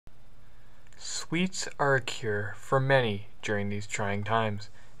Sweets are a cure for many during these trying times,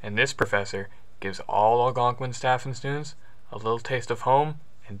 and this professor gives all Algonquin staff and students a little taste of home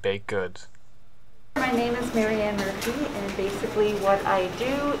and baked goods. My name is Marianne Murphy, and basically what I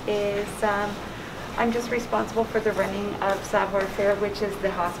do is I'm just responsible for the running of Savoir Fare, which is the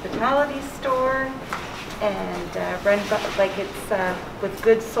hospitality store, and with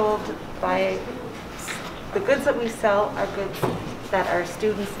goods sold by the goods that we sell are goods that our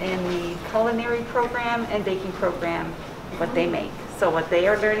students in the culinary program and baking program, what they make. So what they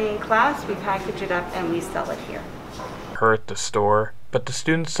are learning in class, we package it up and we sell it here. Her at the store, but the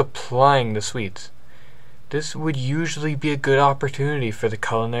students supplying the sweets. This would usually be a good opportunity for the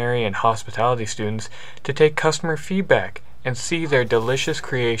culinary and hospitality students to take customer feedback and see their delicious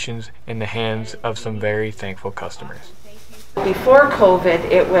creations in the hands of some very thankful customers. Before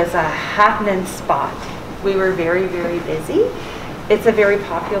COVID, it was a happening spot. We were very, very busy. It's a very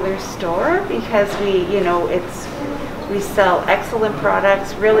popular store because we sell excellent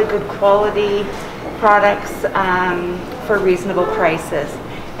products, really good quality products for reasonable prices.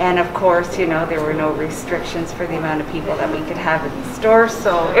 And of course, there were no restrictions for the amount of people that we could have in the store,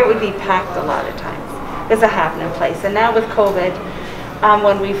 so it would be packed a lot of times. It's a happening place. And now with COVID,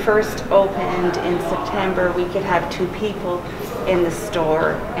 when we first opened in September, we could have 2 people in the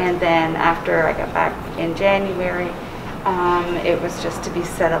store. And then after I got back in January, it was just to be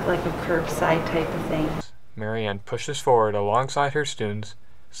set up like a curbside type of thing. Marianne pushes forward alongside her students,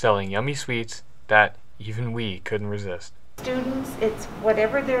 selling yummy sweets that even we couldn't resist. Students, it's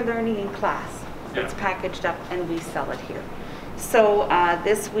whatever they're learning in class. It's packaged up and we sell it here. So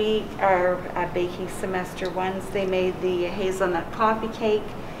this week, our baking semester ones, they made the hazelnut coffee cake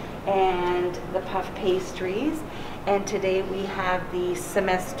and the puff pastries. And today we have the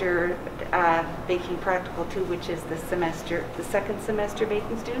semester baking practical 2, which is the second semester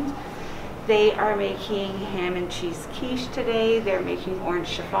baking students. They are making ham and cheese quiche today. They're making orange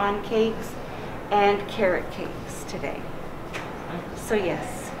chiffon cakes and carrot cakes today. So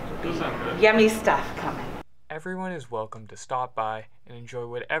yes, yummy stuff coming. Everyone is welcome to stop by and enjoy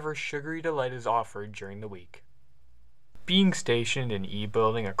whatever sugary delight is offered during the week. Being stationed in E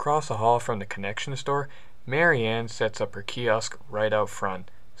building across the hall from the Connection store, Marianne sets up her kiosk right out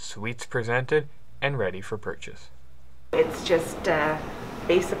front, sweets presented and ready for purchase. It's just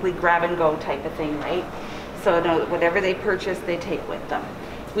basically grab and go type of thing, right? So whatever they purchase, they take with them.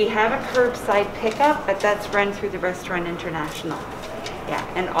 We have a curbside pickup, but that's run through the Restaurant International. Yeah,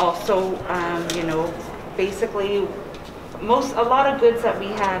 and also, basically, a lot of goods that we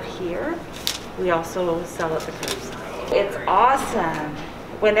have here, we also sell at the curbside. It's awesome.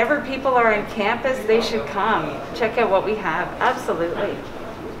 Whenever people are on campus, they should come. Check out what we have. Absolutely.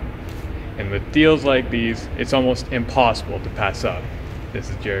 And with deals like these, it's almost impossible to pass up. This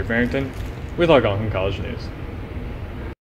is Jerry Barrington with Algonquin College News.